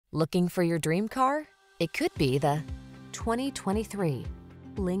Looking for your dream car? It could be the 2023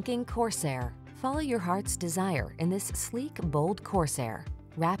 Lincoln Corsair. Follow your heart's desire in this sleek, bold Corsair.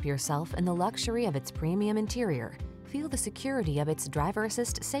 Wrap yourself in the luxury of its premium interior, feel the security of its driver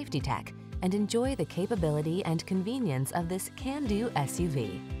assist safety tech, and enjoy the capability and convenience of this can-do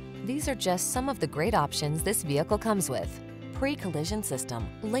SUV. These are just some of the great options this vehicle comes with: pre-collision system,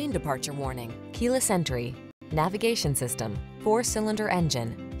 lane departure warning, keyless entry, navigation system, 4-cylinder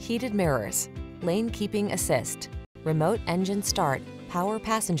engine, heated mirrors, lane keeping assist, remote engine start, power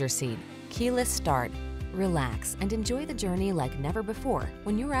passenger seat, keyless start. Relax and enjoy the journey like never before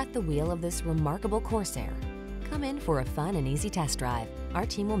when you're at the wheel of this remarkable Corsair. Come in for a fun and easy test drive. Our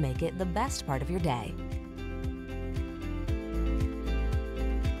team will make it the best part of your day.